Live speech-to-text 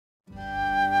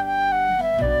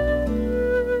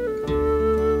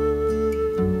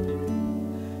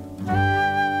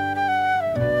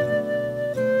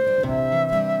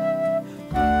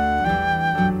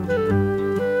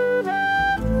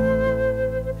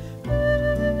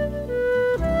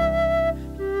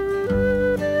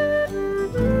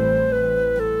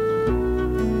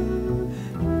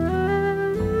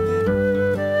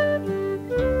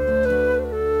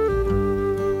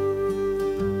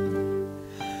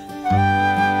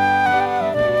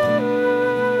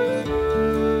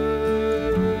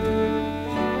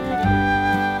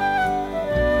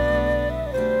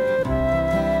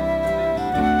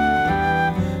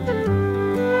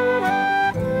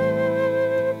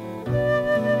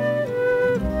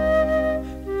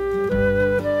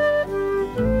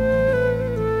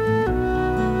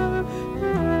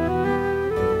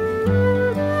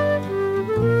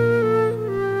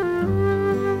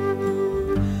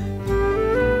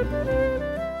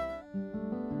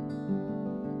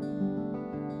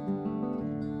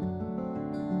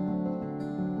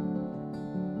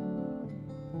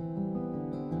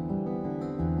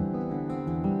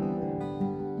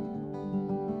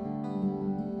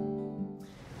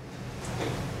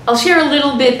I'll share a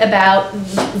little bit about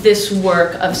this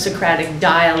work of Socratic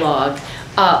dialogue,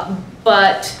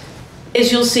 but as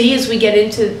you'll see as we get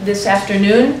into this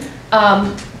afternoon,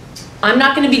 I'm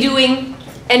not going to be doing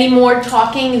any more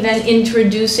talking than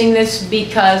introducing this,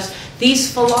 because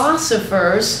these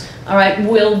philosophers, all right,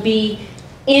 will be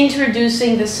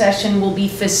introducing the session, will be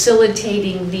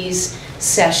facilitating these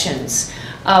sessions.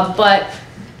 And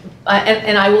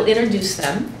I will introduce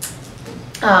them.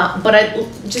 But I'd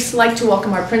just like to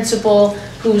welcome our principal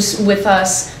who's with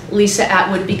us, Lisa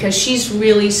Atwood, because she's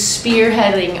really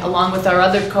spearheading, along with our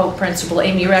other co-principal,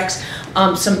 Amy Rex,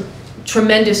 some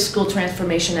tremendous school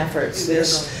transformation efforts.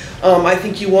 I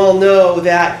think you all know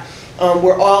that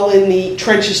we're all in the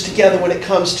trenches together when it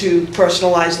comes to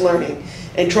personalized learning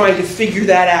and trying to figure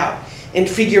that out and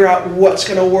figure out what's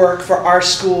going to work for our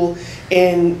school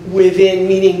and within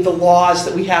meeting the laws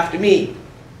that we have to meet.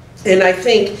 And I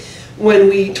think when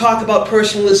we talk about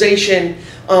personalization,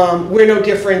 we're no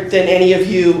different than any of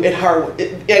you at Harwood,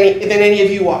 than any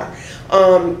of you are.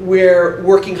 We're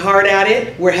working hard at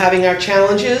it, we're having our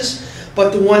challenges,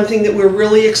 but the one thing that we're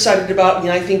really excited about, and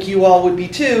I think you all would be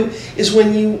too, is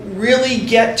when you really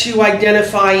get to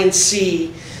identify and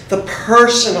see the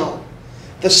personal,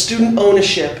 the student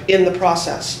ownership in the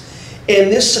process. And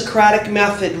this Socratic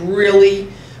method really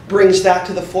brings that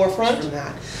to the forefront of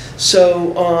that.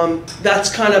 So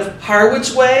that's kind of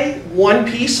Harwood's way, one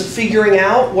piece of figuring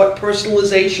out what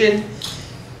personalization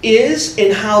is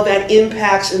and how that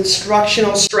impacts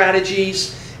instructional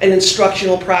strategies and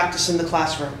instructional practice in the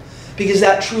classroom. Because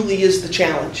that truly is the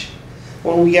challenge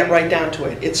when we get right down to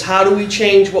it. It's how do we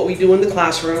change what we do in the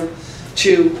classroom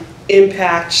to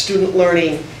impact student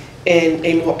learning in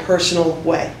a more personal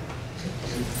way.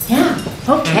 Yeah,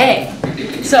 okay.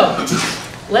 So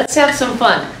let's have some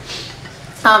fun.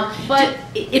 But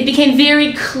it became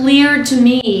very clear to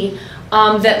me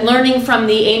that learning from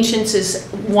the ancients is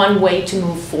one way to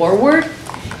move forward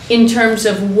in terms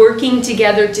of working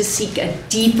together to seek a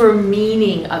deeper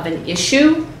meaning of an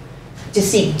issue, to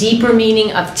seek deeper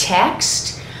meaning of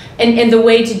text. And the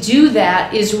way to do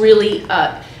that is really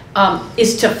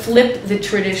is to flip the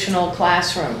traditional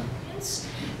classroom.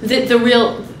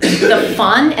 The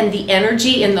fun and the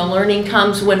energy in the learning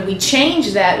comes when we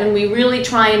change that, when we really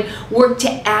try and work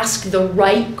to ask the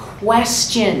right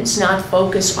questions, not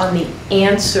focus on the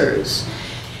answers.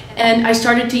 And I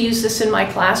started to use this in my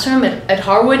classroom at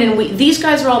Harwood, and these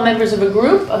guys are all members of a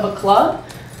group, of a club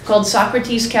called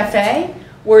Socrates Cafe.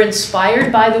 We're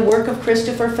inspired by the work of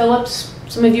Christopher Phillips.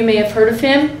 Some of you may have heard of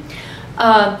him.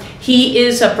 He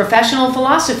is a professional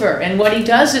philosopher, and what he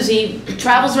does is he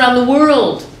travels around the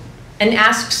world and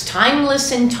asks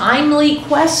timeless and timely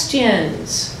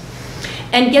questions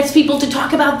and gets people to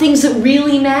talk about things that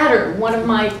really matter. One of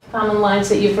my common lines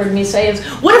that you've heard me say is,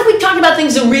 what if we talk about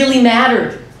things that really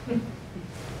mattered?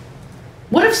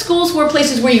 What if schools were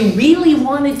places where you really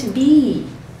wanted to be?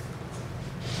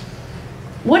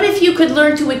 What if you could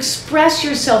learn to express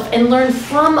yourself and learn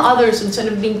from others instead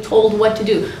of being told what to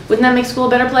do? Wouldn't that make school a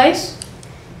better place?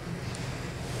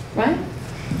 Right?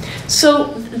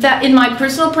 So that in my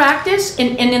personal practice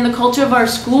and in the culture of our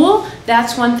school,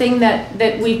 that's one thing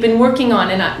that we've been working on.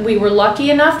 And we were lucky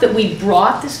enough that we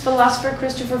brought this philosopher,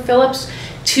 Christopher Phillips,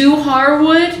 to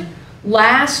Harwood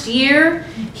last year.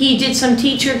 He did some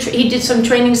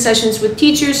training sessions with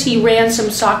teachers. He ran some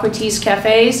Socrates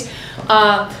cafes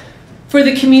for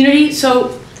the community.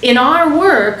 So in our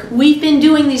work, we've been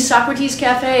doing these Socrates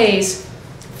cafes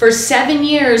for 7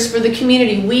 years for the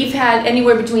community. We've had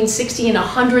anywhere between 60 and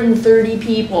 130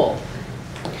 people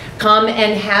come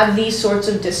and have these sorts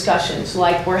of discussions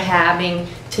like we're having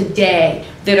today,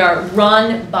 that are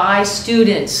run by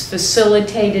students,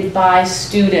 facilitated by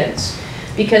students,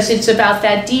 because it's about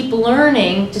that deep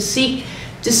learning to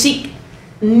seek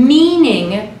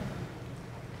meaning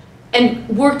and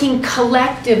working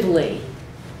collectively.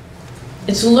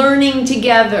 It's learning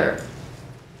together.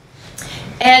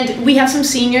 And we have some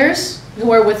seniors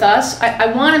who are with us.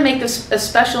 I want to make a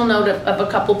special note of a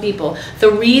couple people.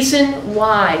 The reason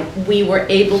why we were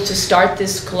able to start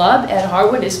this club at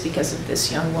Harwood is because of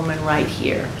this young woman right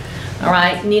here. All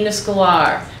right, Nina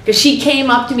Scalar. Because she came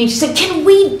up to me, she said, can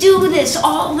we do this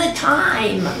all the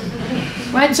time?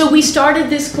 Right, so we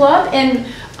started this club, and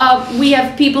we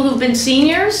have people who've been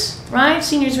seniors, right?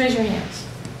 Seniors, raise your hands.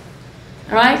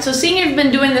 All right, so seniors have been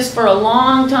doing this for a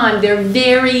long time. They're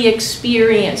very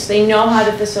experienced. They know how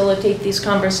to facilitate these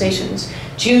conversations.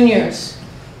 Juniors,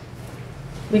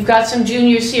 we've got some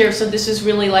juniors here, so this is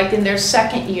really like in their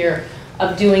second year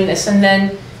of doing this. And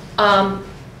then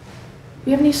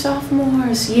We have any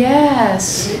sophomores?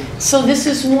 Yes. So this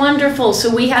is wonderful.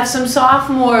 So we have some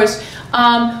sophomores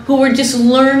who are just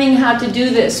learning how to do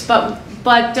this, but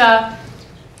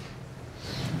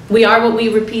we are what we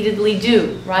repeatedly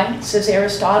do, right? Says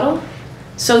Aristotle.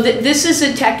 So this is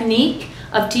a technique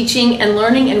of teaching and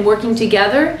learning and working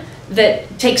together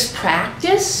that takes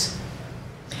practice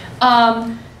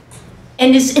and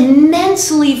is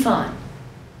immensely fun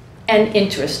and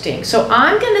interesting. So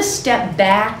I'm going to step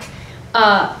back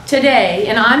today,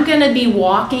 and I'm going to be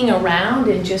walking around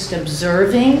and just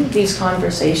observing these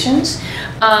conversations.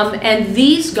 And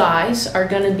these guys are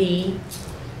going to be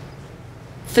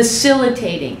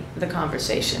facilitating the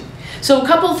conversation. So a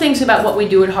couple of things about what we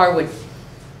do at Harwood.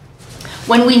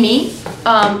 When we meet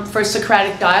for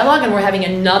Socratic dialogue, and we're having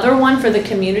another one for the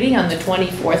community on the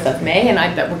 24th of May, and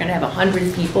I bet we're going to have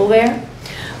 100 people there,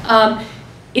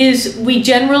 is we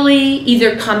generally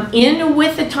either come in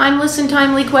with a timeless and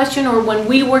timely question, or when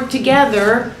we work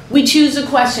together, we choose a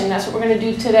question. That's what we're going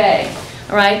to do today.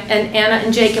 All right, and Anna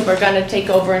and Jacob are going to take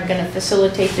over and going to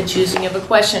facilitate the choosing of a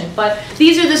question. But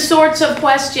these are the sorts of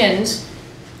questions.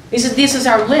 This is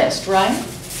our list, right?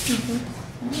 Mm-hmm.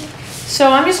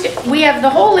 So we have the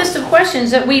whole list of questions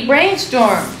that we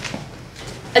brainstorm.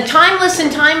 A timeless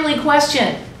and timely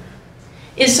question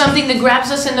is something that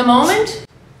grabs us in the moment,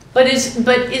 but is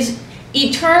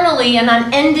eternally and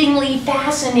unendingly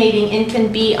fascinating and can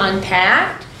be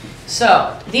unpacked.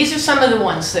 So these are some of the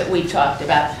ones that we talked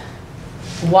about.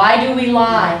 Why do we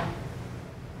lie?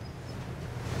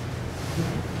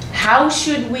 How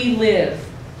should we live?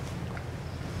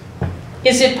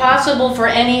 Is it possible for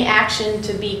any action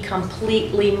to be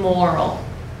completely moral?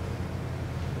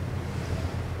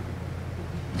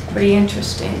 Pretty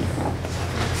interesting.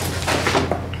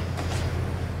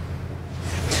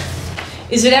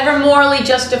 Is it ever morally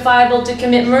justifiable to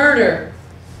commit murder?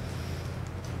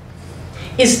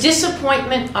 Is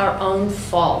disappointment our own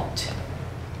fault?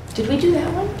 Did we do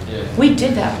that one? Yeah. We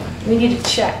did that one. We need to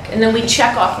check. And then we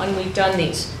check off when we've done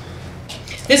these.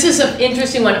 This is an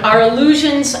interesting one. Are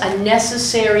illusions a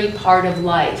necessary part of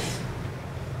life?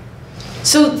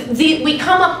 So we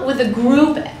come up with a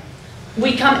group.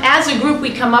 As a group,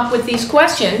 we come up with these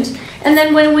questions. And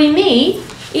then when we meet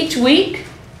each week,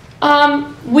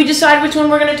 we decide which one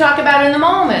we're going to talk about in the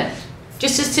moment.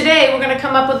 Just as today, we're going to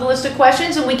come up with a list of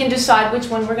questions, and we can decide which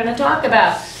one we're going to talk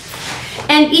about.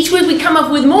 And each week we come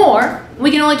up with more.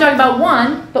 We can only talk about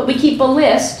one, but we keep a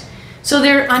list. So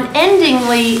they're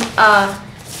unendingly,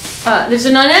 there's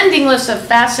an unending list of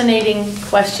fascinating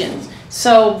questions.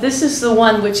 So this is the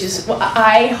one which is,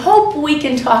 I hope we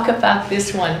can talk about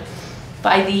this one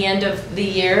by the end of the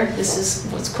year. This is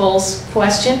what's Cole's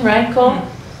question, right, Cole?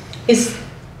 Mm-hmm.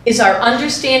 Is our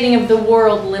understanding of the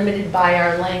world limited by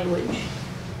our language?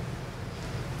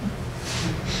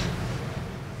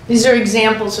 These are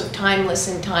examples of timeless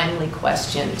and timely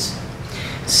questions.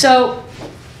 So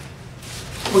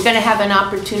we're going to have an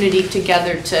opportunity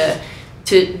together to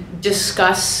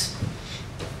discuss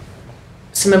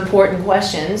some important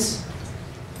questions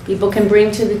people can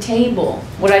bring to the table.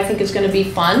 What I think is going to be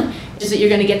fun is that you're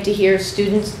going to get to hear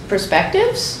students'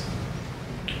 perspectives.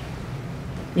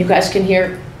 You guys can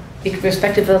hear the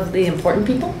perspective of the important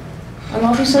people on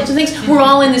all these sorts of things. We're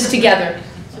all in this together.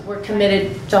 We're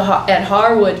committed to at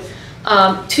Harwood.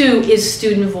 Two is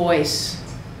student voice.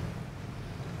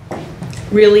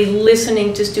 Really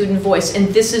listening to student voice. And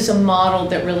this is a model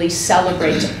that really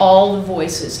celebrates all the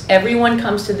voices. Everyone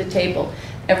comes to the table.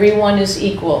 Everyone is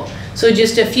equal. So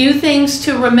just a few things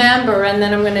to remember, and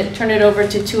then I'm going to turn it over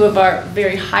to two of our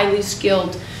very highly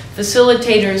skilled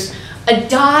facilitators. A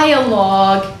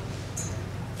dialogue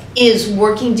is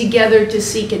working together to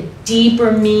seek a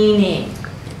deeper meaning.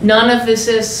 None of us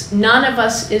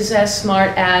is as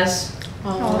smart as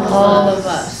all of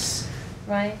us,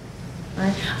 right?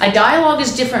 A dialogue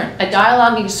is different. A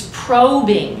dialogue is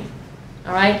probing,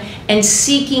 all right, and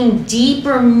seeking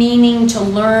deeper meaning to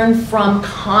learn from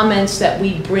comments that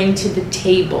we bring to the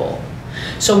table.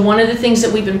 So one of the things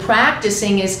that we've been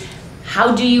practicing is,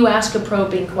 how do you ask a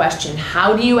probing question?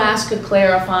 How do you ask a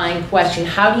clarifying question?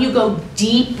 How do you go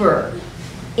deeper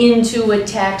into a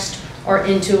text or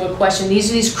into a question? These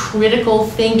are these critical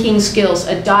thinking skills.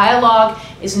 A dialogue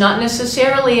is not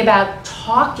necessarily about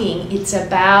talking, it's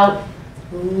about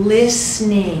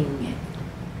listening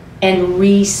and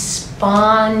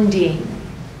responding,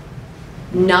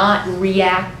 not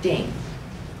reacting.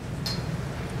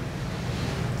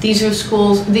 These are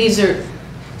skills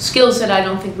that I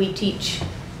don't think we teach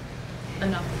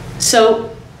enough.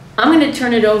 So I'm going to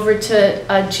turn it over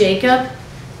to Jacob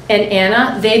and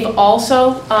Anna. They've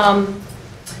also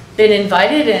been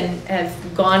invited and have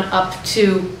gone up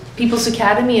to People's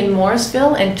Academy in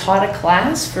Morrisville and taught a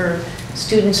class for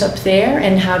students up there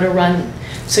and how to run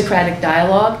Socratic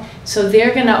dialogue. So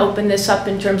they're going to open this up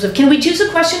in terms of, can we choose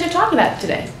a question to talk about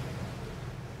today?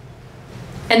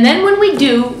 And then when we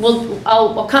do,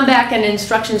 I'll come back and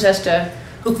instructions as to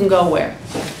who can go where.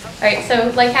 All right,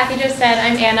 so like Kathy just said,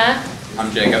 I'm Anna.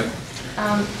 I'm Jacob.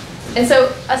 And so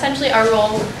essentially our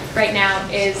role right now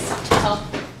is to help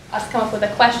us come up with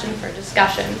a question for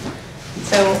discussion.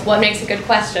 So what makes a good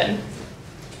question?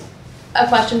 A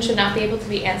question should not be able to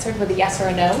be answered with a yes or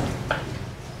a no.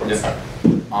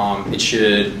 It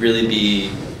should really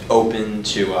be open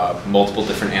to multiple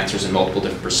different answers and multiple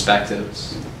different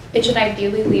perspectives. It should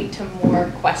ideally lead to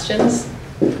more questions.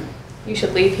 You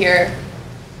should leave here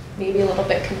maybe a little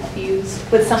bit confused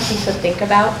with something to think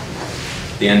about.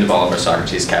 At the end of all of our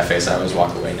Socrates cafes, I always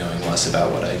walk away knowing less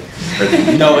about what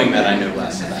knowing that I know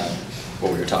less about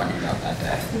what we were talking about that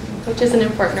day. Which is an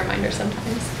important reminder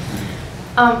sometimes.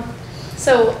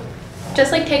 So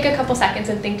just like take a couple seconds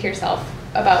and think to yourself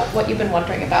about what you've been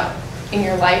wondering about in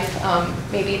your life.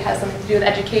 Maybe it has something to do with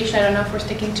education. I don't know if we're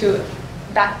sticking to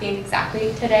that theme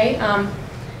exactly today.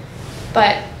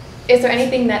 But is there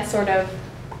anything that sort of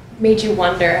made you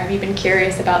wonder? Have you been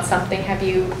curious about something? Have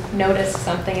you noticed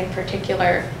something in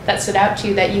particular that stood out to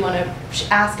you that you want to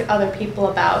ask other people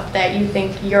about, that you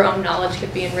think your own knowledge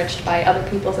could be enriched by other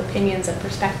people's opinions and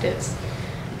perspectives?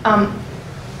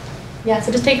 Yeah,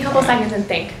 so just take a couple seconds and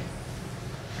think.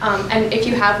 And if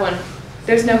you have one,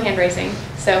 there's no hand raising.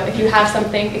 So if you have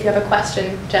something, if you have a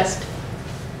question, just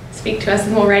speak to us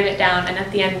and we'll write it down. And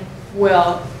at the end,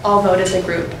 we'll all vote as a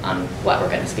group on what we're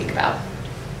going to speak about.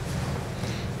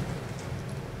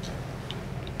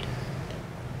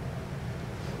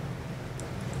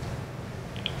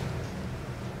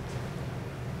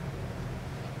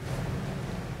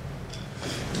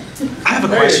 I have a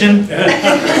question.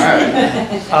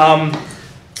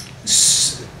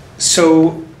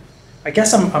 So I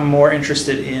guess I'm more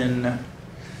interested in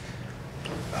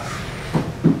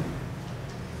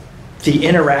the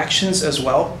interactions as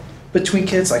well between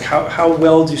kids. Like how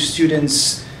well do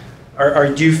students,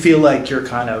 do you feel like you're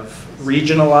kind of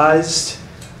regionalized?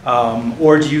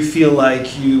 Or do you feel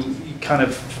like you kind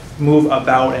of move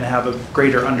about and have a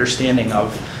greater understanding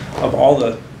of all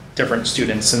the different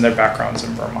students and their backgrounds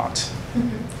in Vermont?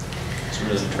 It's a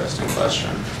really interesting question.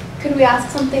 Could we ask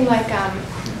something like,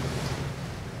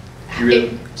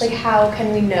 how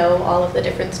can we know all of the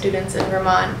different students in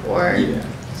Vermont, or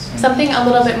something a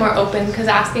little bit more open? Because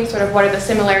asking sort of what are the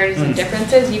similarities and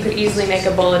differences, you could easily make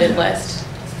a bulleted list,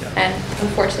 and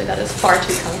unfortunately that is far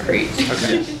too concrete.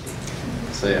 Okay.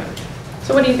 So yeah.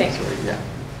 So what do you think? Yeah.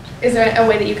 Is there a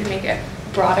way that you could make it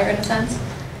broader in a sense?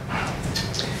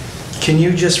 Can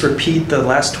you just repeat the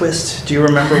last twist? Do you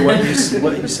remember what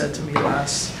you said to me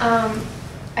last?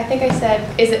 I think I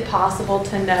said, is it possible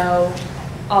to know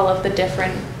all of the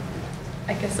different,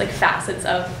 I guess, like facets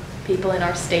of people in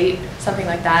our state, something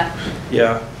like that?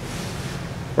 Yeah.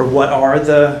 Or what are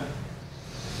the?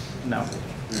 No,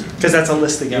 because that's a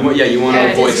list again. You want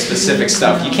to avoid specific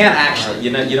stuff. You can't actually,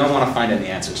 you don't want to find any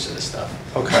answers to this stuff.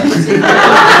 Okay.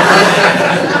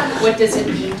 What does it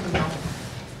mean to know?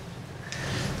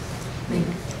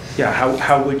 Yeah.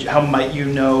 How might you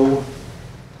know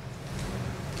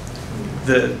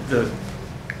the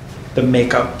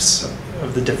makeups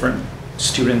of the different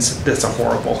students? That's a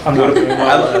horrible. I'm not doing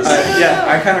well.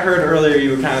 I kind of heard earlier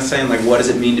you were kind of saying, like, what does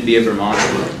it mean to be a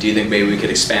Vermonter? Do you think maybe we could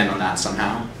expand on that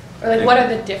somehow? Or like, what are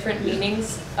the different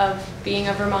meanings of being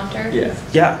a Vermonter? Yeah.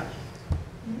 Yeah.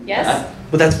 Yes?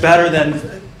 But that's better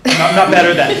than. Not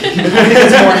better than. I think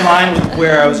it's more in line with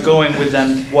where I was going with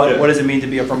then. What does it mean to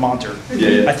be a Vermonter?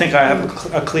 Yeah. I think I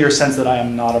have a clear sense that I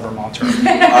am not a Vermonter. All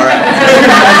right.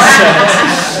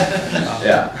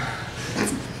 Yeah.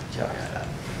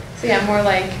 So yeah, more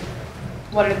like,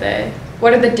 what are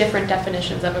the different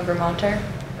definitions of a Vermonter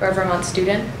or a Vermont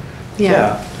student?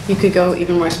 Yeah. You could go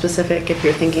even more specific if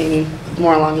you're thinking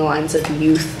more along the lines of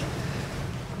youth.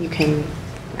 You can,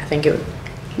 I think it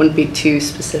wouldn't be too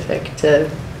specific to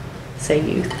say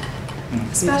youth.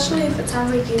 Especially if it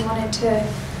sounds like you wanted to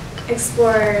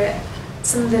explore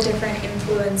some of the different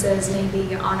influences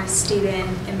maybe on a student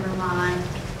in Vermont,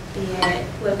 be it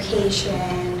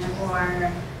location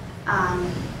or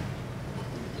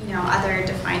other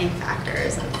defining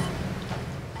factors in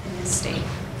this state.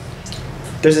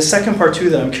 There's a second part too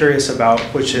that I'm curious about,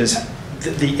 which is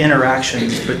the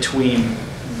interactions between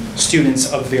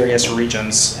students of various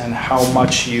regions and how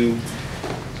much you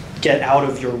get out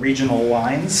of your regional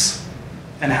lines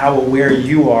and how aware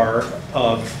you are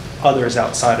of others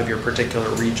outside of your particular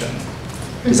region.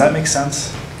 Does that make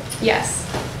sense? Yes.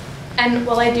 And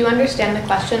while I do understand the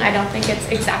question, I don't think it's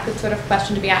exactly the sort of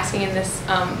question to be asking in this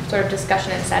sort of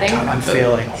discussion and setting. God, I'm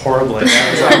failing horribly. I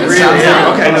It really sounds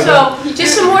am. like- Okay, So,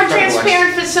 just some more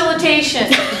transparent facilitation.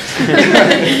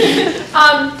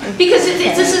 Because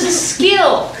this is a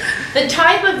skill. The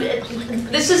type of,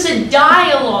 this is a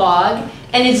dialogue,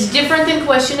 and it's different than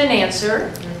question and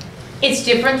answer. It's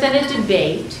different than a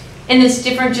debate, and it's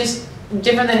different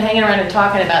than hanging around and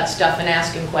talking about stuff and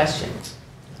asking questions.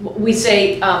 We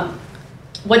say,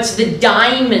 what's the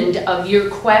diamond of your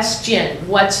question?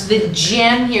 What's the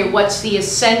gem here? What's the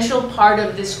essential part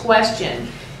of this question?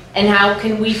 And how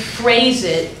can we phrase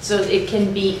it so it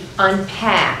can be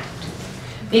unpacked?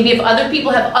 Maybe if other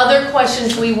people have other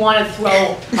questions we want to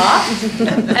throw up,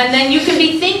 and then you can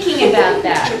be thinking about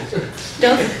that.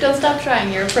 Don't stop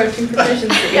trying. You're approaching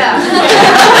proficiency. Yeah.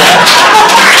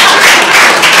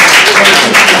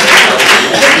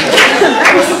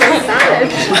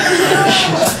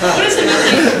 What does it mean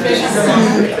to be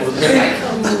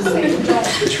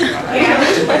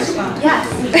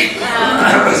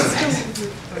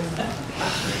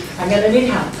I'm going to need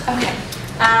help. Okay.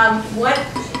 What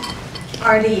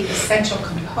are the essential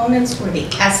components or the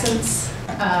essence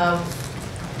of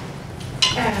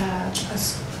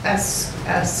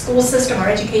a school system or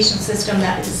education system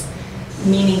that is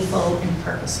meaningful and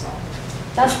purposeful?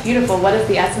 That's beautiful. What is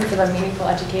the essence of a meaningful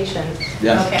education?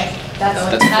 Yeah. Okay. That is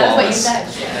what you said.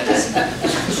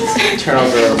 Turn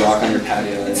over a rock on your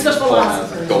patio and It's just the pull out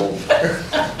philosopher. gold.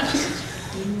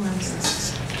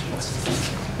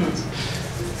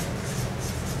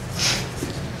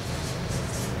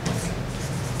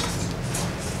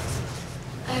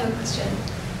 I have a question.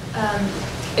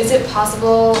 Is it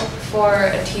possible for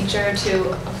a teacher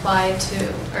to apply to,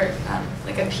 or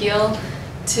like appeal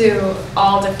to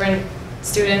all different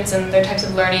students and their types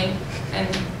of learning? And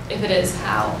if it is,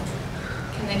 how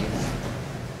can they do that?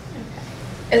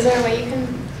 Okay. Is there a way you can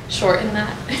shorten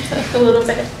that a little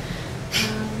bit?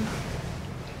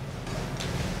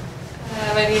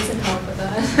 I need some help with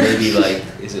that. Maybe like,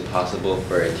 is it possible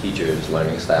for a teacher's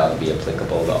learning style to be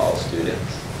applicable to all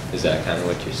students? Is that kind of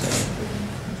what you're saying?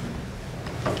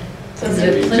 So is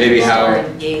Maybe- it maybe applicable how-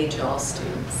 or engage all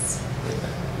students?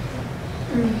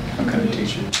 How can a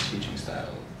teaching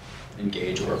style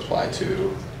engage or apply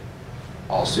to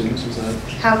all students? Was that?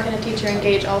 How can a teacher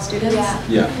engage all students? Yeah.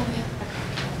 Yeah.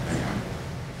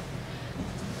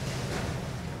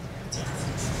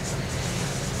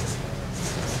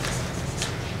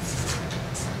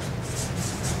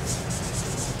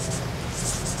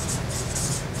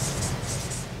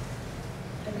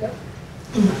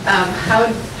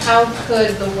 How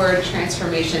could the word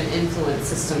transformation influence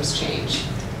systems change?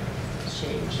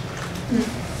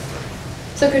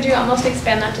 So could you almost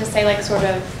expand that to say like sort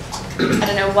of, I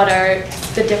don't know, what are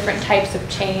the different types of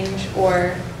change,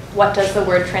 or what does the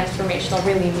word transformational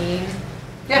really mean?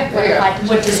 Yeah, When applied to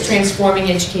What does teachers? transforming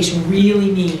education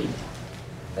really mean?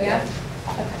 Yeah.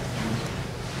 Okay.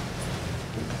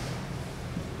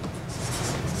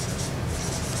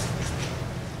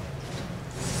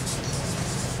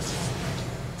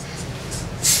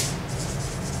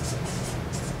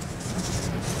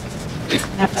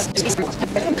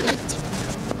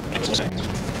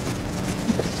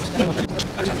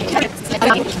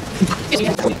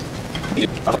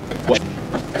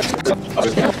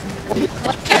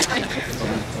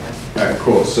 Alright,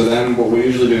 cool. So then what we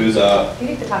usually do is You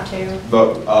get the top two.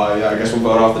 vote, yeah, I guess we'll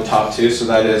vote off the top two. So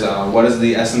that is, what is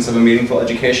the essence of a meaningful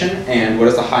education, and what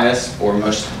is the highest or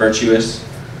most virtuous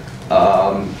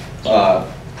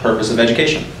purpose of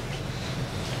education?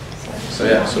 So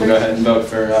yeah, so we'll go ahead and vote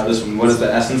for this one. What is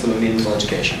the essence of a meaningful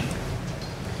education?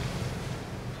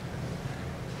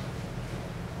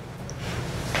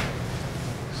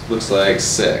 Looks like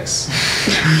 6.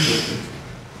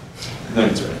 No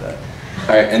one's read that. All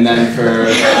right, and then for,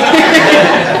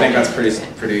 I think that's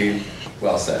pretty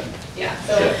well said. Yeah,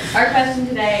 so our question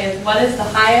today is, what is the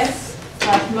highest,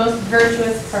 most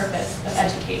virtuous purpose of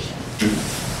education?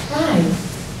 Right.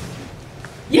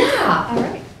 Yeah. All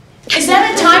right. Is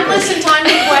that a timeless and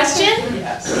timely question?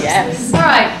 Yes. All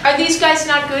right, are these guys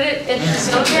not good at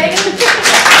facilitating?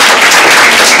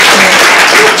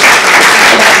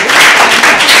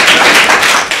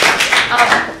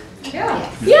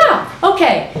 Yeah,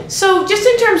 okay. So just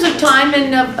in terms of time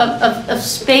and of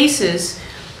spaces,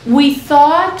 we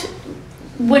thought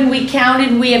when we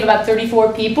counted, we have about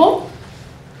 34 people.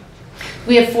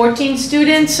 We have 14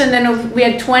 students, and then we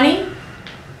had 20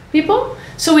 people.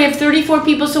 So we have 34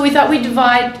 people, so we thought we'd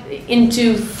divide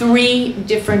into 3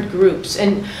 different groups.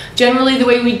 And generally the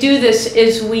way we do this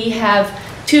is we have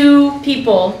 2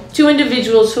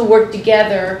 individuals who work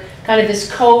together kind of as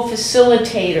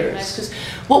co-facilitators. 'Cause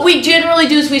what we generally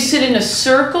do is we sit in a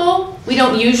circle. We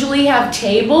don't usually have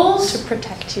tables. To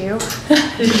protect you.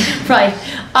 Right.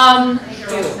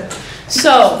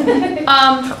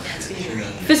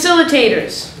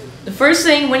 Facilitators. The first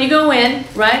thing when you go in,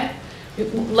 right,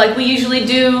 like we usually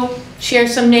do, share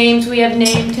some names, we have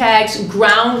name tags,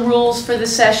 ground rules for the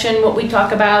session, what we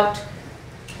talk about,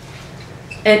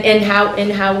 and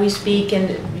how we speak, and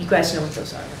you guys know what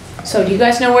those are. So do you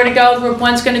guys know where to go? Group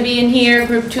 1's going to be in here,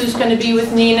 Group 2's going to be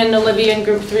with Nina and Olivia, and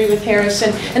Group 3 with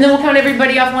Harrison, and then we'll count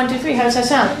everybody off 1, 2, 3. How does that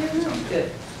sound? Good.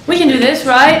 We can do this,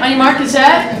 right? On your mark, is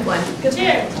that? 1, 2,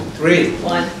 3.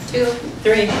 1, 2,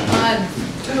 3. 1,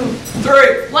 2,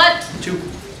 3. what? 2.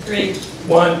 3.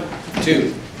 1.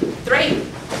 2. 3.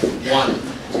 1.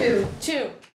 2. 2.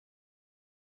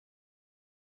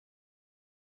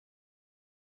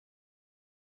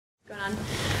 Going on.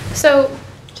 So,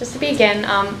 just to begin,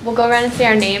 we'll go around and say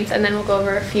our names, and then we'll go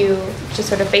over a few just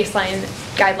sort of baseline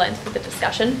guidelines for the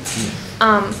discussion.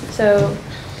 So,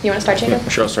 you want to start, Jacob?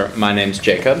 Sure, sir. My name's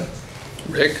Jacob.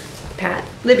 Rick. Pat.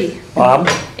 Libby. Bob.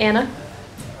 Anna?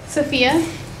 Sophia.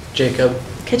 Jacob.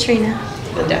 Katrina.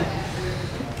 Linda.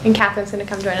 And Catherine's going to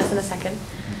come join us in a second.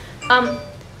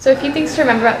 So a few things to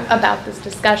remember about this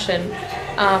discussion.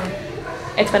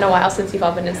 It's been a while since you've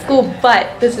all been in school,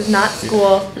 but this is not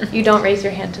school. You don't raise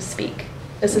your hand to speak.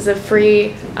 This is a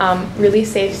free, really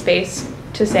safe space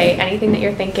to say anything that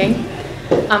you're thinking.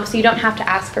 So you don't have to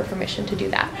ask for permission to do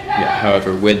that. Yeah,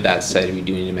 however, with that said, we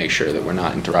do need to make sure that we're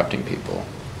not interrupting people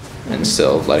and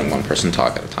still letting one person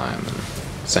talk at a time and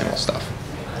same old stuff.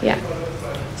 Yeah.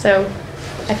 So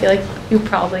I feel like you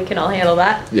probably can all handle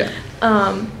that. Yeah.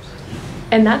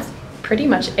 And that's pretty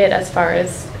much it as far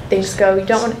as things go. You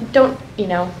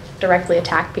don't directly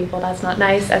attack people. That's not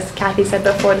nice. As Kathy said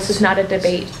before, this is not a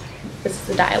debate. This is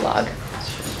a dialogue.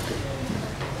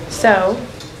 So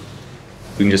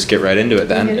We can just get right into it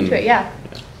then. get into it, yeah.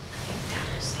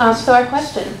 So our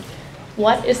question: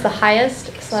 what is the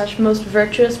highest / most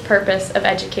virtuous purpose of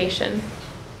education?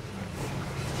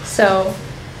 So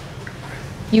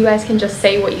you guys can just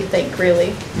say what you think,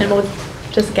 really, and we'll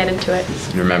just get into it.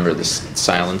 And remember, this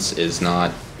silence is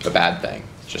not a bad thing.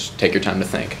 Just take your time to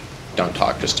think. Don't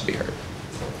talk just to be heard.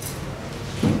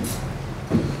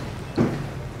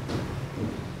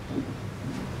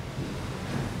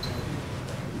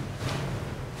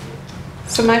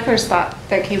 So my first thought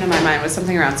that came to my mind was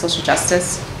something around social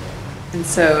justice. And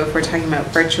so if we're talking about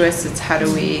virtuous, it's how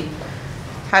do we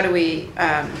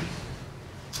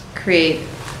create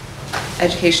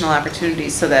educational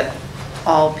opportunities so that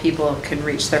all people can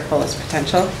reach their fullest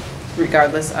potential,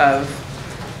 regardless of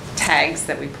tags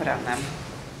that we put on them.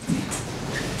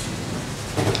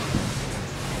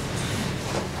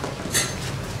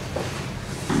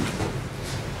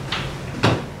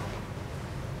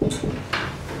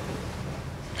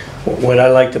 What I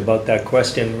liked about that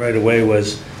question right away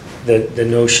was the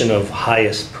notion of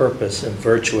highest purpose and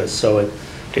virtuous. So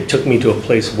it took me to a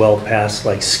place well past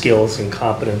like skills and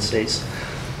competencies.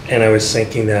 And I was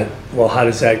thinking that, well, how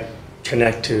does that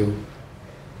connect to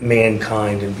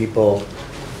mankind and people,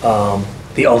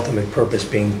 the ultimate purpose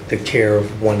being the care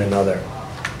of one another?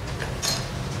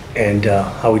 And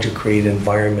how would you create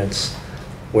environments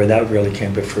where that really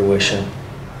came to fruition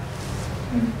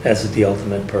as the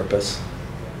ultimate purpose?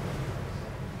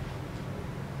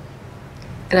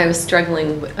 And I'm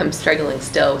struggling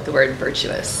still with the word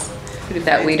virtuous.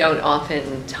 That we don't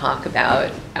often talk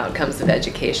about outcomes of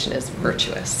education as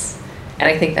virtuous. And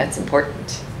I think that's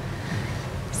important.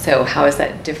 So how is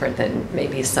that different than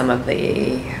maybe some of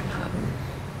the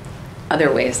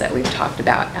other ways that we've talked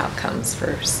about outcomes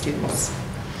for students?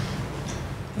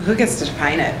 Who gets to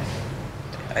define it?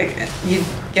 You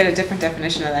get a different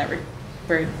definition of that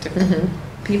for different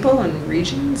people and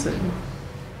regions. And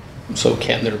so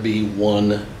can there be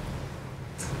one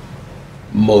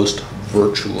most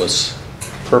virtuous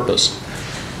purpose,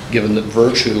 given that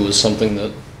virtue is something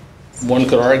that one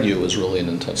could argue is really an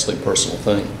intensely personal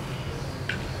thing?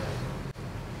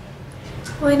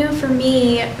 Well, I know for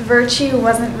me, virtue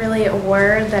wasn't really a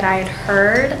word that I had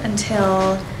heard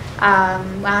until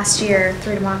last year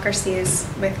through Democracies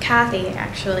with Kathy,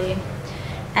 actually.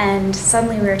 And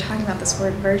suddenly we were talking about this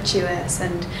word virtuous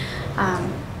and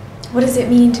what does it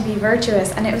mean to be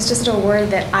virtuous? And it was just a word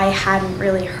that I hadn't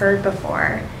really heard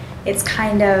before. It's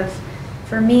kind of,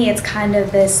 for me, it's kind of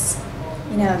this,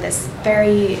 this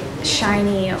very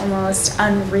shiny, almost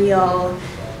unreal,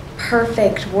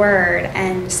 perfect word.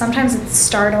 And sometimes it's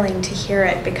startling to hear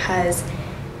it because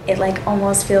it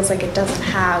almost feels like it doesn't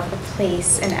have a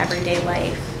place in everyday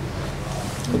life.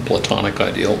 A platonic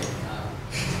ideal.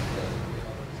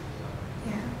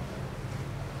 Yeah.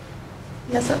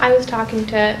 Yeah, so I was talking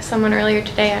to someone earlier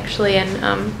today actually,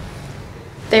 and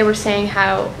they were saying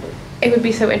how it would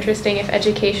be so interesting if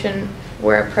education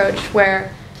were approached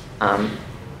where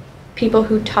people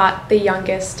who taught the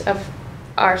youngest of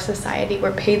our society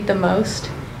were paid the most,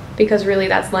 because really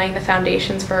that's laying the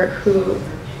foundations for who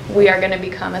we are going to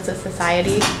become as a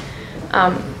society.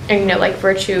 And you know, like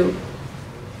virtue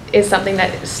is something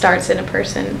that starts in a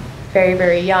person very,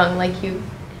 very young. Like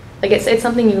it's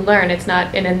something you learn. It's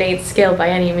not an innate skill by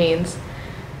any means.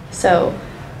 So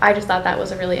I just thought that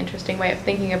was a really interesting way of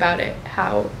thinking about it,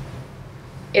 how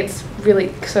it's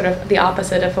really sort of the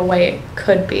opposite of a way it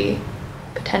could be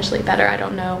potentially better. I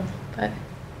don't know, but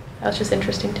that was just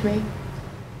interesting to me.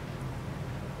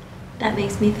 That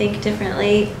makes me think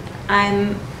differently.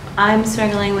 I'm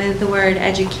struggling with the word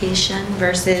education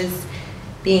versus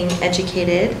being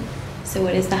educated. So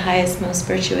what is the highest, most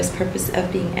virtuous purpose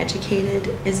of being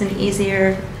educated is an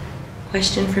easier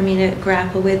question for me to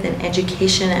grapple with than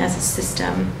education as a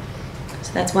system.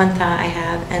 So that's one thought I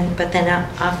have. But then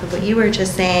off of what you were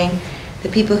just saying, the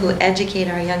people who educate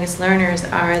our youngest learners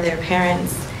are their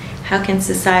parents. How can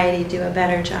society do a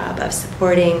better job of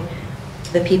supporting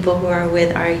the people who are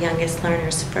with our youngest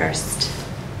learners first?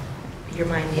 Your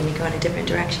mind made me go in a different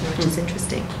direction, which is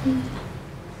interesting.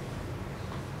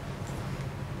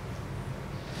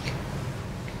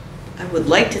 I would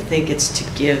like to think it's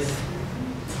to give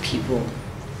people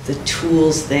the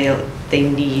tools they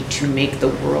need to make the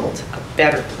world a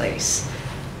better place.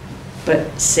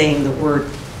 But saying the word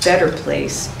better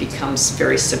place becomes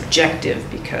very subjective,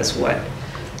 because what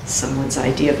someone's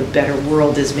idea of a better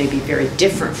world is may be very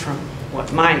different from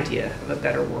what my idea of a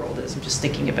better world is. I'm just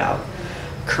thinking about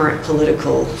current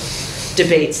political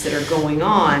debates that are going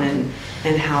on,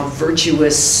 and how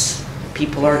virtuous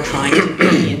people are trying to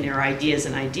be in their ideas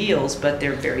and ideals, but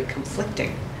they're very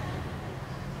conflicting.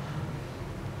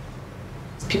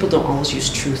 People don't always use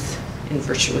truth in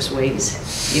virtuous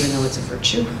ways, even though it's a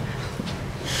virtue.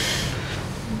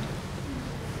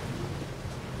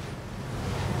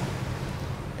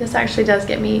 This actually does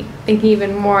get me thinking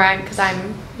even more, because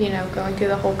I'm, going through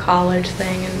the whole college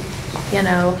thing, and,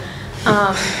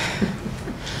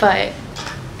 but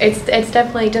it's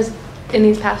definitely just, in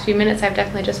these past few minutes, I've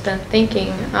definitely just been thinking,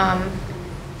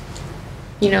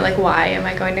 like, why am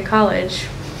I going to college?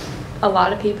 A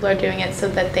lot of people are doing it so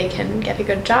that they can get a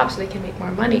good job, so they can make more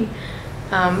money.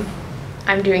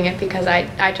 I'm doing it because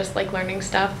I just like learning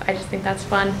stuff. I just think that's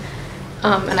fun,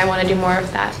 and I want to do more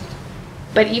of that.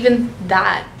 But even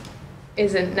that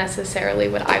isn't necessarily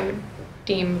what I would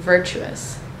deem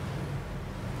virtuous.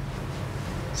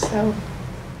 So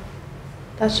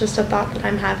that's just a thought that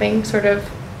I'm having. Sort of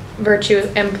virtue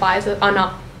implies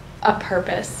a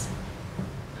purpose.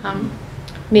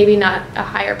 Maybe not a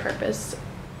higher purpose,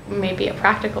 maybe a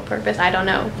practical purpose, I don't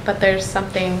know. But there's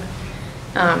something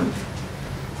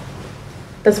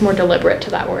that's more deliberate to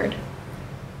that word.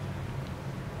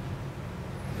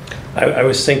 I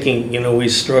was thinking, we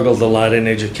struggled a lot in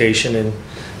education in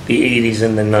the 80s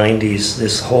and the 90s.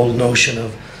 This whole notion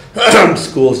of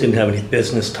schools didn't have any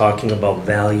business talking about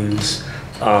values.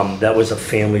 That was a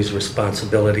family's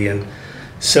responsibility. And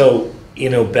so,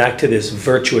 back to this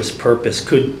virtuous purpose,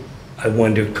 could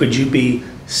you be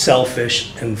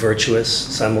selfish and virtuous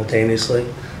simultaneously?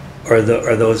 Or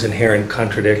are those inherent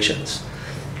contradictions?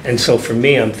 And so for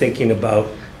me, I'm thinking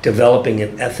about developing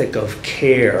an ethic of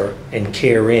care and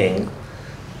caring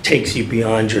takes you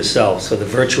beyond yourself. So the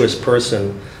virtuous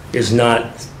person is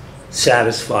not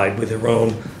satisfied with their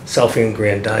own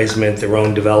self-aggrandizement, their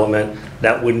own development.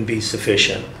 That wouldn't be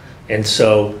sufficient. And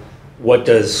so what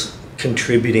does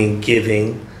contributing,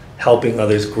 giving, helping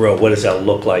others grow, what does that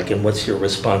look like, and what's your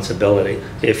responsibility?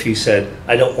 If you said,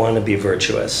 I don't want to be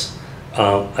virtuous,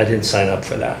 I didn't sign up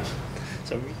for that.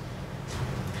 So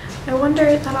I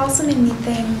wonder, that also made me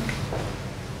think,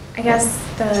 I guess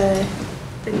the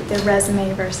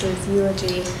resume versus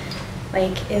eulogy,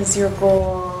 like, is your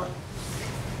goal,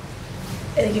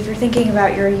 like, if you're thinking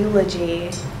about your eulogy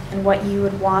and what you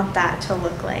would want that to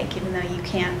look like, even though you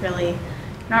can't really,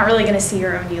 you're not really going to see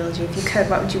your own eulogy. If you could,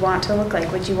 what would you want it to look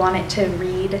like? Would you want it to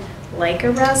read like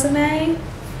a resume,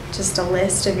 just a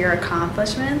list of your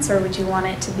accomplishments, or would you want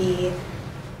it to be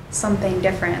something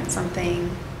different, something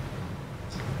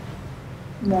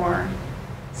more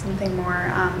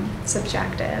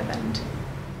subjective? And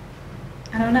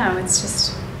I don't know, it's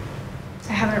just,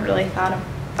 I haven't really thought about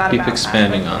that. Keep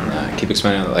expanding on that. Keep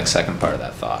expanding on the second part of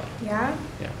that thought. Yeah?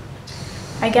 Yeah.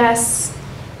 I guess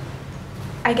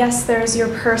there's your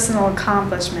personal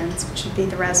accomplishments, which would be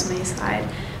the resume side,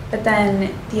 but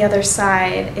then the other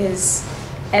side is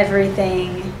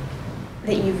everything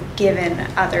that you've given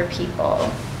other people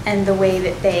and the way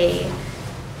that they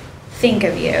think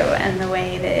of you and the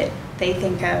way that they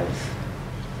think of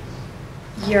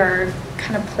your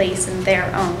kind of place in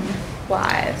their own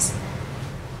lives,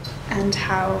 and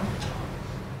how,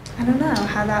 I don't know,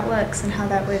 how that looks and how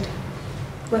that would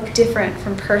look different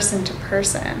from person to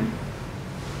person.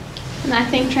 And I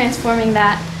think transforming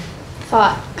that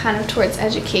thought kind of towards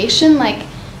education, like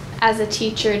as a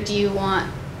teacher, do you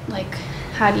want, like,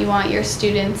 how do you want your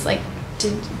students, like,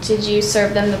 did you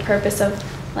serve them the purpose of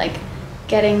like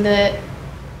getting the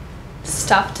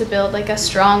stuff to build like a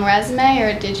strong resume,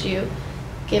 or did you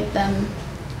give them,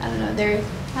 I don't know,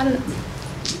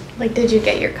 like, did you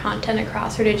get your content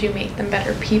across, or did you make them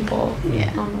better people?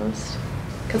 Yeah. Almost.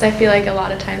 Because I feel like a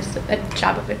lot of times a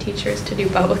job of a teacher is to do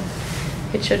both.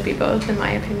 It should be both, in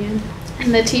my opinion.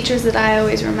 And the teachers that I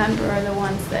always remember are the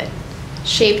ones that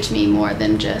shaped me more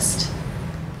than just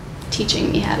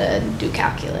teaching me how to do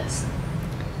calculus.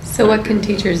 So what can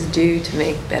teachers do to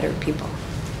make better people?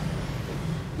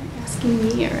 You're asking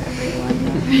me or everyone?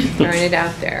 Throwing it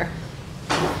out there.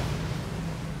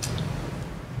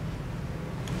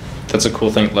 That's a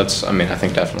cool thing. I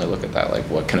think definitely look at that. Like,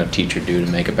 what can a teacher do to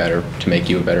make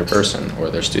you a better person, or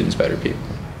their students better people?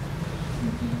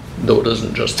 Though it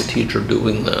isn't just the teacher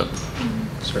doing that.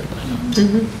 Certainly.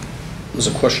 Mm-hmm. There's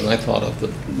a question I thought of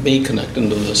that may connect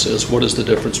into this is, what is the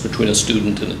difference between a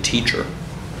student and a teacher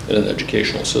in an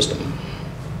educational system?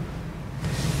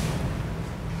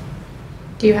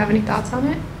 Do you have any thoughts on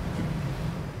it?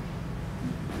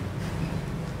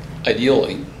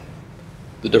 Ideally,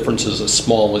 the difference is as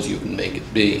small as you can make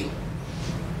it be,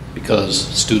 because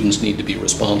students need to be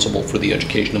responsible for the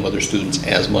education of other students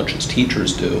as much as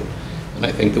teachers do. And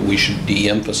I think that we should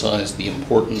de-emphasize the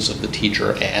importance of the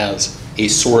teacher as a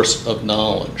source of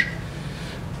knowledge.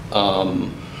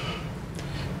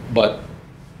 But,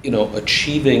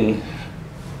 achieving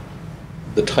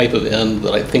the type of end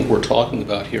that I think we're talking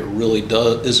about here really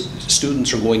is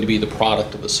students are going to be the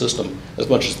product of the system as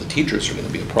much as the teachers are going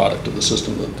to be a product of the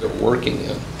system that they're working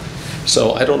in.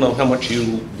 So I don't know how much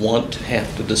you want to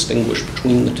have to distinguish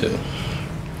between the two.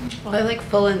 Well, I like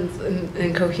full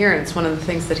and coherence. One of the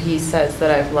things that he says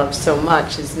that I've loved so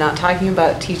much is not talking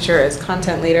about teacher as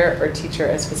content leader or teacher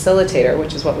as facilitator,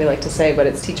 which is what we like to say, but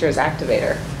it's teacher as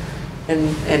activator.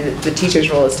 And the teacher's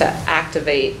role is to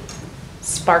activate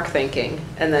spark thinking,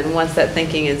 and then once that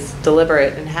thinking is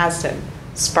deliberate and has to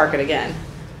spark it again.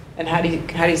 And how do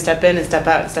you step in and step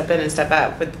out and step in and step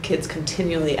out with kids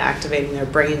continually activating their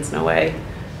brains in a way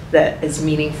that is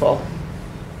meaningful?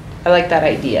 I like that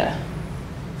idea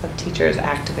of teacher as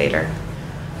activator.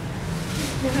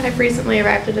 Yeah, I've recently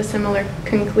arrived at a similar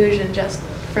conclusion just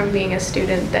from being a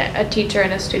student, that a teacher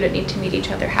and a student need to meet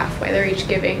each other halfway. They're each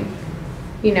giving,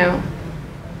 I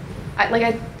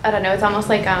don't know, it's almost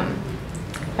like a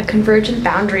convergent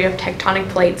boundary of tectonic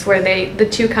plates where the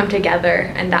two come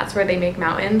together, and that's where they make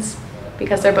mountains,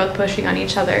 because they're both pushing on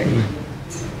each other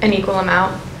an equal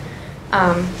amount.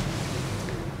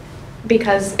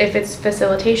 Because if it's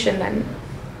facilitation, then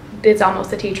it's almost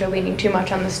the teacher leaning too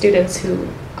much on the students who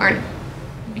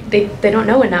they don't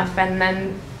know enough, and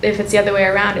then if it's the other way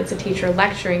around, it's a teacher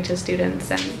lecturing to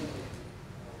students, and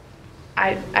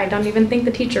I don't even think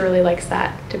the teacher really likes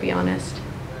that, to be honest.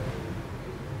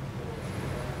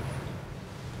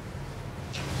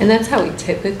 And that's how we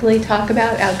typically talk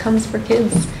about outcomes for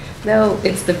kids, though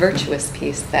it's the virtuous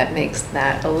piece that makes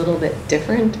that a little bit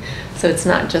different. So it's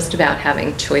not just about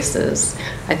having choices.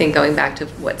 I think going back to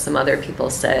what some other people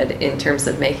said in terms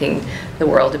of making the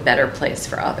world a better place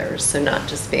for others, so not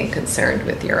just being concerned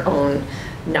with your own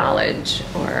knowledge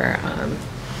or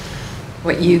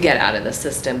what you get out of the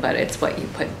system, but it's what you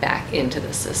put back into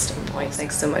the system.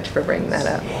 Thanks so much for bringing that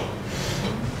up.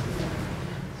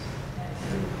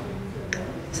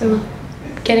 So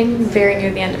getting very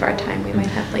near the end of our time, we might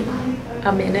have like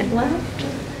a minute left.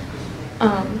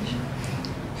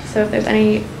 So if there's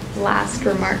any last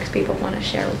remarks people want to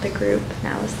share with the group,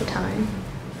 now is the time.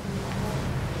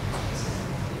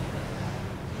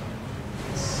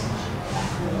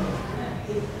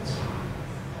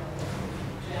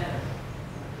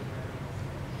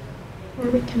 Or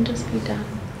we can just be done,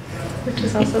 which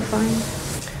is also fine.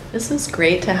 This was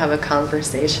great to have a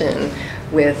conversation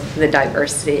with the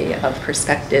diversity of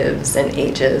perspectives and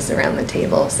ages around the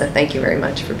table. So thank you very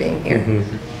much for being here.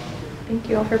 Mm-hmm. Thank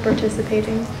you all for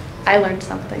participating. I learned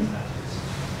something.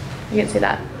 I can say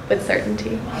that with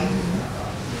certainty.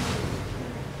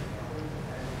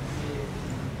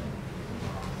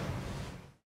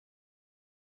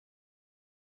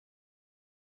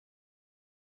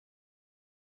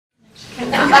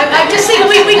 I'm just saying,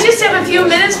 we just have a few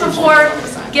minutes before,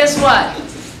 guess what?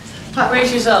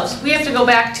 Brace yourselves. We have to go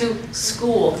back to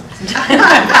school.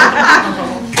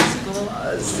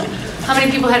 How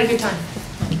many people had a good time?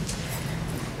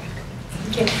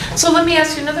 Okay. So let me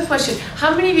ask you another question.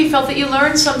 How many of you felt that you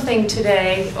learned something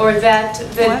today, or that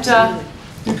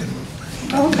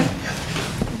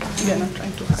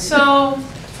So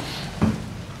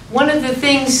one of the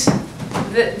things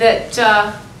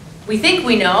that we think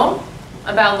we know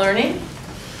about learning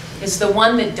is the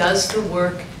one that does the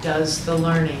work does the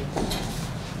learning,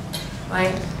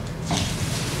 right?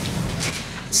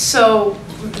 So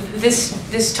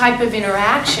this type of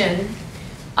interaction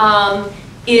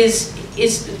is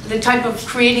the type of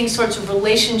creating sorts of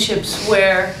relationships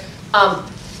where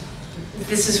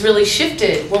this is really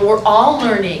shifted, where we're all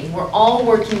learning, we're all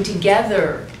working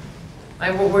together,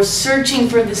 right? Where we're searching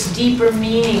for this deeper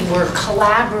meaning, we're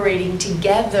collaborating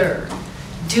together,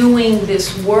 doing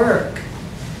this work.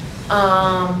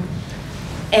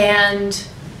 And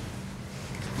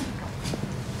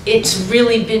it's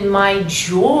really been my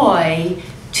joy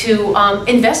to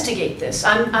investigate this.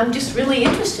 I'm just really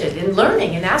interested in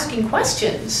learning and asking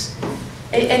questions.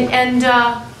 And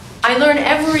I learn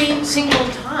every single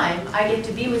time I get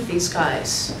to be with these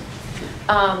guys.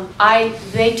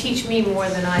 They teach me more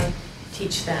than I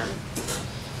teach them,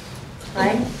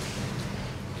 right?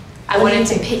 I wanted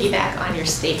to piggyback on your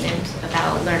statement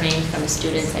about learning from the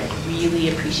students. I really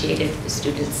appreciated the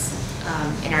students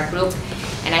in our group,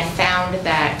 and I found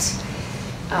that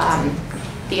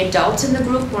the adults in the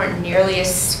group weren't nearly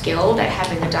as skilled at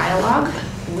having the dialogue.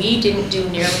 We didn't do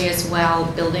nearly as well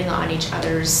building on each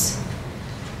other's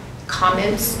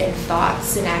comments and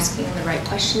thoughts and asking the right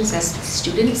questions as the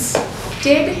students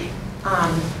did. In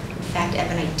fact,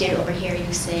 Evan, I did overhear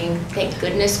you saying, thank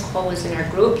goodness Cole was in our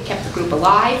group, he kept the group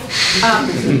alive. And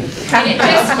it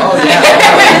just Oh yeah,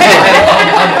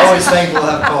 I'm always thankful to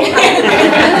have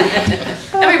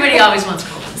Cole. Everybody always wants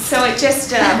Cole. So it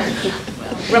just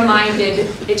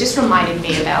reminded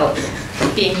me about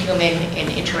being human and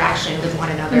interaction with one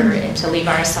another, and to leave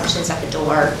our assumptions at the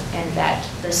door, and that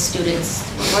the students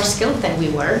were more skilled than we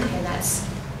were, and that's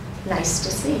nice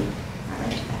to see. I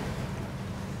like that.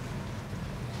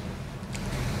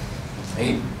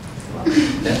 Hey.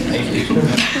 Yeah, thank you.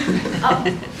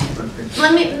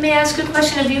 Let me ask a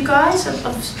question of you guys,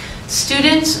 of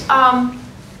students.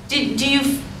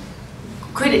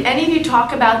 Could any of you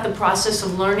talk about the process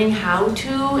of learning how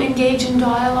to engage in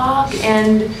dialogue,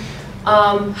 and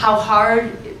how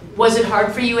hard, was it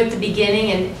hard for you at the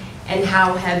beginning, and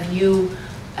how have you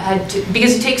had to,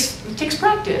 because it takes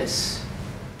practice,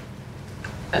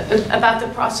 about the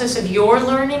process of your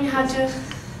learning how to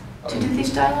do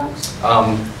these dialogues?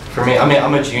 For me,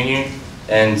 I'm a junior,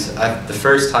 and the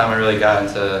first time I really got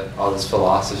into all this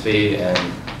philosophy and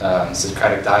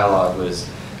Socratic dialogue was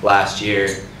last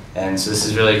year, and so this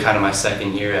is really kind of my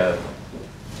second year of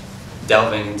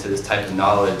delving into this type of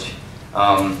knowledge.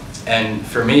 And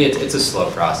for me, it's a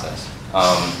slow process.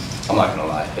 I'm not gonna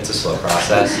lie, it's a slow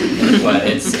process, but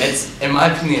it's in my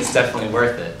opinion, it's definitely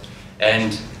worth it.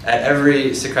 And at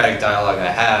every Socratic dialogue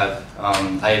I have,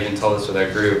 I even told this with our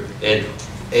group,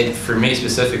 for me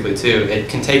specifically too, it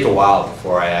can take a while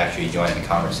before I actually join the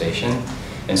conversation.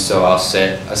 And so I'll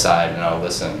sit aside and I'll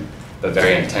listen, but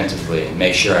very attentively, and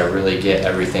make sure I really get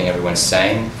everything everyone's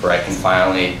saying, where I can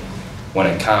finally, when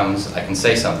it comes, I can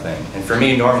say something. And for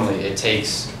me, normally it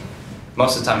takes,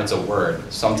 most of the time it's a word.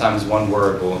 Sometimes one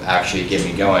word will actually get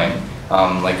me going.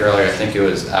 Like earlier, I think it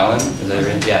was Ellen, is that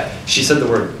right? Yeah, she said the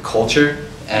word culture,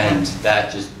 and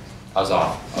that just, I was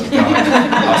off. I was going,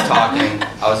 I was talking,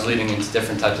 I was leading into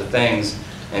different types of things.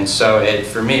 And so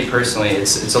for me personally,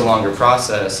 it's a longer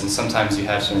process, and sometimes you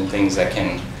have certain things that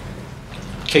can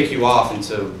kick you off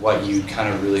into what you kind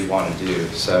of really want to do.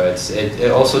 So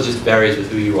it also just varies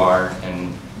with who you are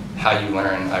and how you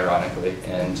learn, ironically,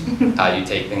 and how you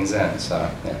take things in. So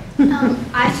yeah.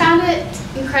 I found it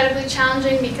incredibly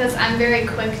challenging because I'm very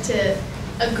quick to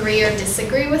agree or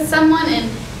disagree with someone,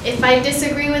 and if I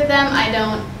disagree with them, I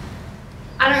don't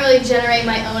really generate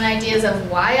my own ideas of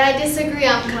why I disagree.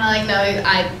 I'm kind of like, no,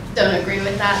 I don't agree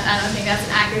with that. I don't think that's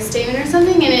an accurate statement or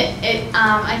something. And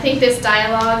I think this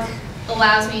dialogue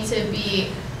allows me to be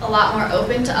a lot more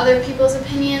open to other people's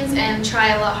opinions and try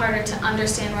a lot harder to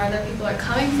understand where other people are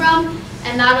coming from.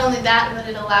 And not only that, but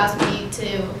it allows me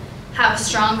to have a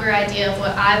stronger idea of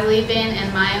what I believe in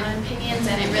and my own opinions,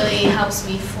 and it really helps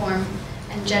me form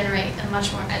and generate a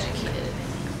much more educated opinion.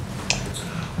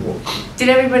 Did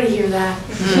everybody hear that?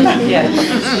 Yeah.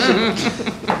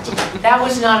 That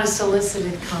was not a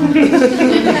solicited comment.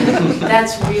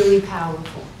 That's really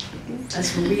powerful.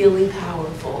 That's really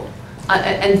powerful.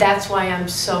 and that's why I'm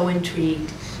so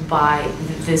intrigued by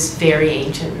this very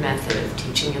ancient method of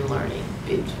teaching and learning,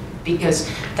 because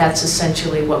that's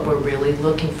essentially what we're really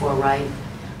looking for, right?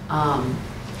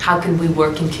 How can we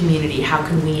work in community? How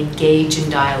can we engage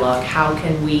in dialogue? How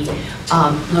can we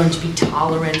learn to be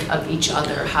tolerant of each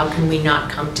other? How can we not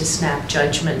come to snap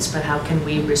judgments, but how can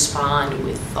we respond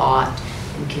with thought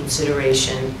and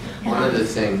consideration? One of the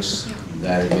things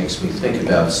that it makes me think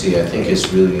about, see, I think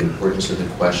is really the importance of the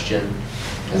question.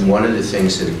 And one of the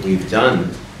things that we've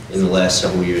done in the last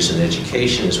several years in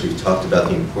education is we've talked about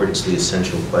the importance of the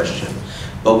essential question.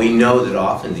 But we know that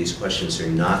often these questions are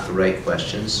not the right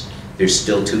questions. They're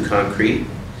still too concrete.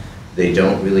 They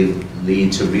don't really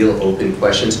lead to real open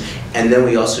questions. And then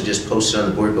we also just post it on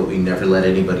the board, but we never let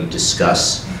anybody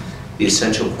discuss the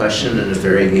essential question in a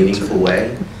very meaningful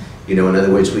way. You know, in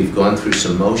other words, we've gone through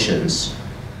some motions,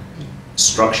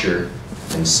 structure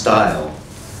and style,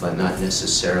 but not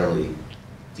necessarily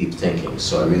deep thinking.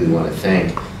 So I really want to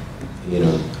thank, you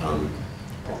know,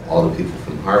 all the people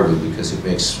from Harwood, because it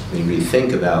makes me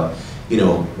rethink about, you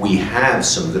know, we have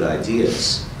some good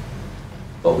ideas,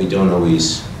 but we don't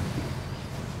always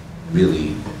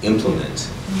really implement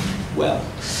well.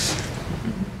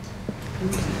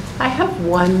 I have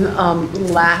one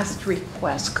last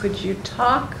request. Could you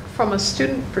talk from a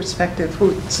student perspective,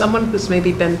 someone who's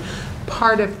maybe been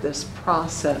part of this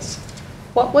process?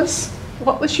 What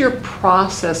was your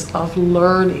process of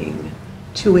learning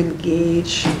to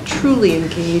engage, truly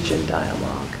engage in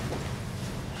dialogue?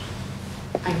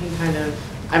 I can kind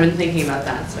of, I've been thinking about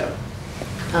that, so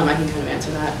I can kind of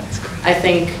answer that. I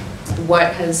think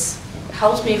what has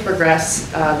helped me progress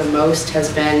the most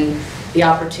has been the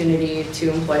opportunity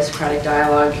to employ Socratic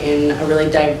dialogue in a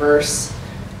really diverse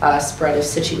spread of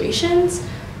situations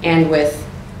and with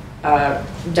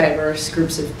diverse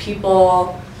groups of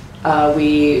people.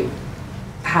 We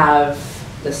have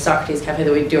the Socrates Cafe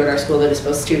that we do at our school that is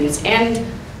both students and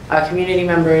community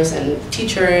members and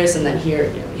teachers, and then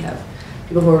here, you know, we have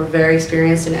people who are very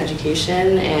experienced in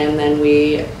education, and then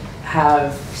we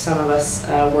have some of us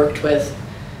worked with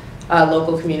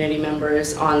local community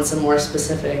members on some more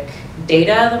specific data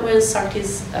that was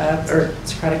Socrates or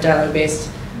Socratic dialogue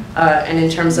based, and in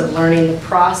terms of learning the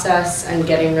process and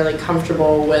getting really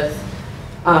comfortable with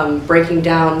breaking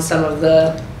down some of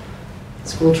the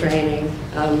school training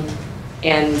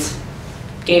and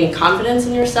gaining confidence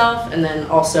in yourself, and then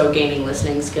also gaining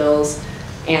listening skills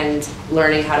and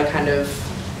learning how to kind of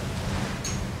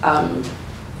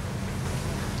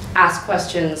ask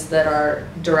questions that are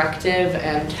directive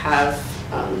and have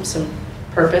some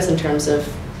purpose in terms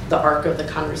of the arc of the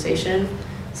conversation.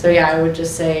 So yeah, I would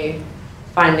just say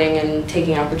finding and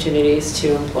taking opportunities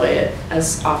to employ it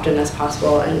as often as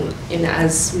possible and in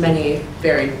as many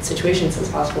varied situations as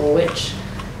possible, which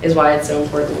is why it's so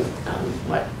important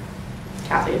what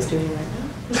Kathy is doing right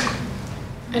now.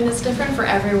 And it's different for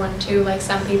everyone too. Like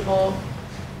some people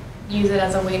use it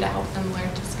as a way to help them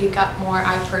learn to speak up more.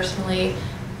 I personally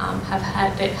have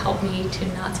had it help me to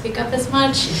not speak up as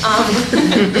much.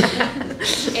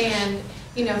 And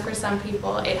you know, for some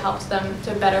people it helps them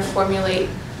to better formulate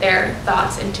their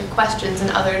thoughts into questions, and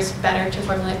others better to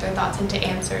formulate their thoughts into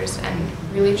answers, and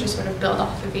really just sort of build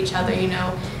off of each other. You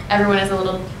know, everyone is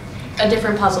a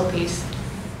different puzzle piece,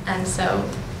 and so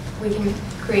we can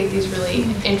create these really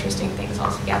interesting things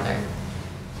all together.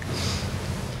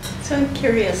 So I'm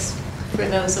curious, for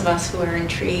those of us who are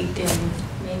intrigued and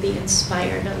maybe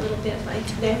inspired a little bit by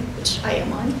today, which I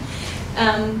am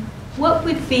on, what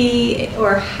would be,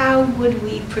 or how would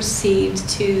we proceed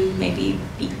to maybe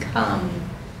become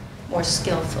more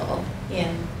skillful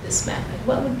in this method?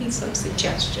 What would be some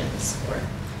suggestions for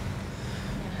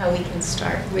how we can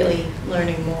start really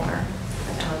learning more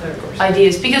about other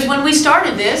ideas? Because when we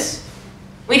started this,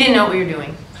 we didn't know what we were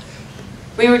doing.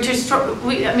 We were just,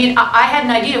 I mean, I had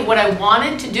an idea of what I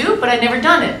wanted to do, but I'd never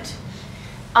done it.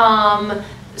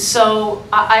 So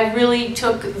I really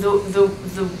took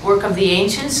the work of the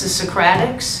ancients, the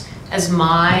Socratics, as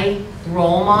my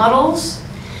role models,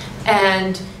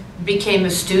 and became a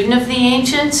student of the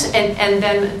ancients, and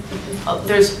then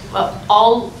there's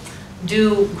all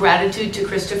due gratitude to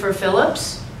Christopher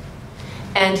Phillips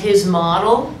and his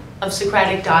model of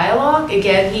Socratic dialogue.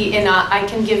 Again, I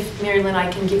can give, Mary Lynn,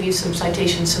 I can give you some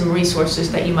citations, some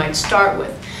resources that you might start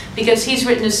with, because he's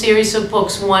written a series of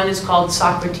books. One is called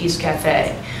Socrates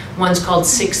Cafe. One's called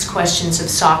 6 Questions of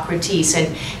Socrates,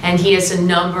 and he has a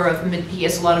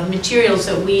lot of materials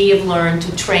that we have learned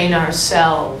to train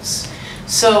ourselves.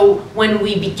 So when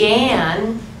we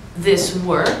began this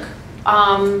work,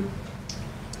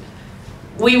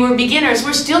 we were beginners,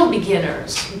 we're still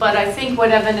beginners, but I think what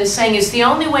Evan is saying is the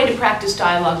only way to practice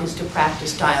dialogue is to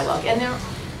practice dialogue. And there,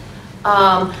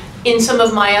 in some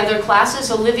of my other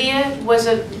classes, Olivia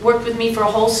worked with me for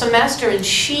a whole semester, and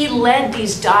she led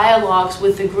these dialogues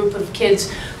with a group of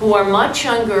kids who are much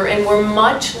younger and were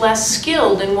much less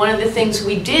skilled. And one of the things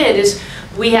we did is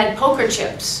we had poker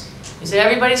chips. We said,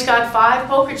 everybody's got 5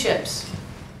 poker chips.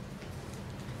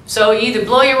 So you either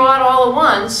blow your wad all at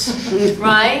once,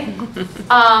 right?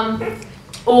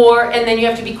 And then you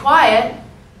have to be quiet,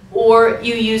 or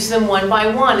you use them one by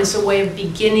one as a way of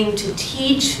beginning to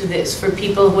teach this for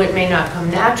people who it may not come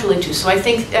naturally to. So I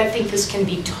think this can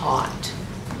be taught.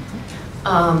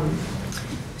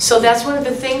 So that's one of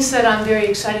the things that I'm very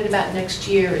excited about next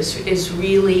year is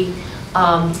really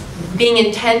being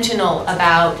intentional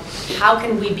about how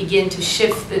can we begin to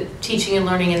shift the teaching and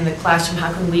learning in the classroom,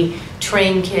 how can we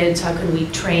train kids, how can we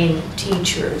train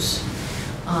teachers.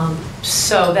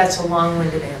 So that's a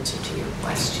long-winded answer to your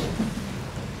question.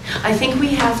 I think we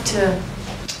have to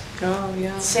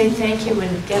say thank you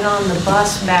and get on the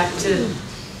bus back to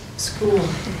school.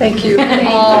 Thank you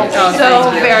all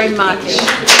so very much.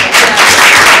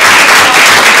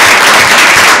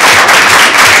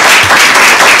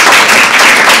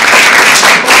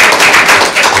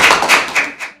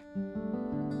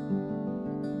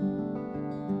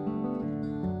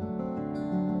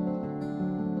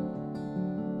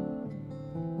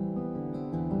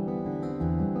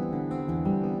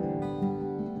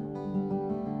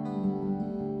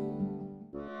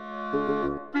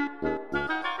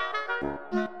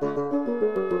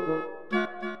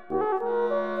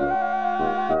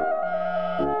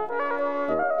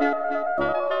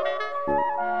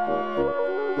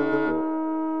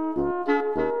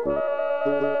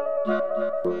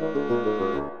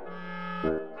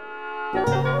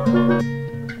 Thank you.